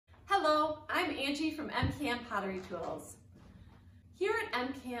Hello, I'm Angie from MKM Pottery Tools. Here at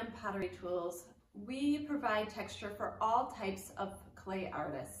MKM Pottery Tools, we provide texture for all types of clay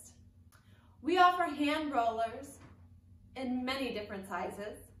artists. We offer hand rollers in many different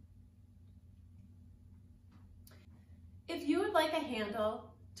sizes. If you would like a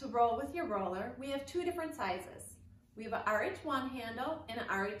handle to roll with your roller, we have two different sizes. We have an RH1 handle and an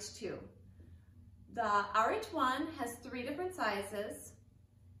RH2. The RH1 has 3 different sizes.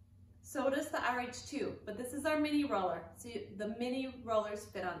 So does the RH2, but this is our mini roller, so the mini rollers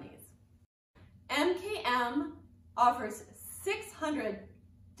fit on these. MKM offers 600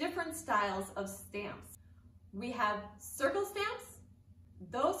 different styles of stamps. We have circle stamps.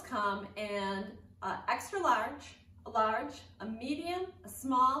 Those come in extra large, a large, a medium, a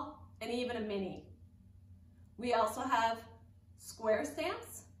small, and even a mini. We also have square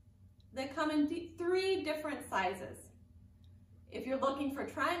stamps that come in 3 different sizes. If you're looking for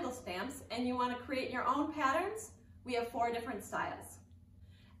triangle stamps and you want to create your own patterns, we have 4 different styles.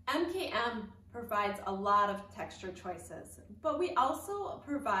 MKM provides a lot of texture choices, but we also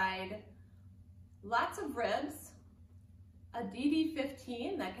provide lots of ribs, a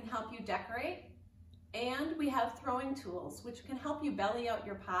DD15 that can help you decorate, and we have throwing tools which can help you belly out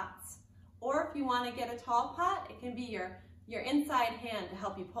your pots, or if you want to get a tall pot, it can be your inside hand to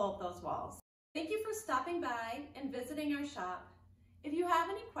help you pull up those walls. Thank you for stopping by and visiting our shop. If you have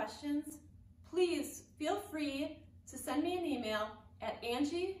any questions, please feel free to send me an email at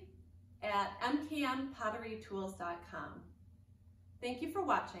angie@mkmpotterytools.com. Thank you for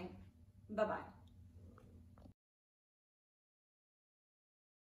watching. Bye-bye.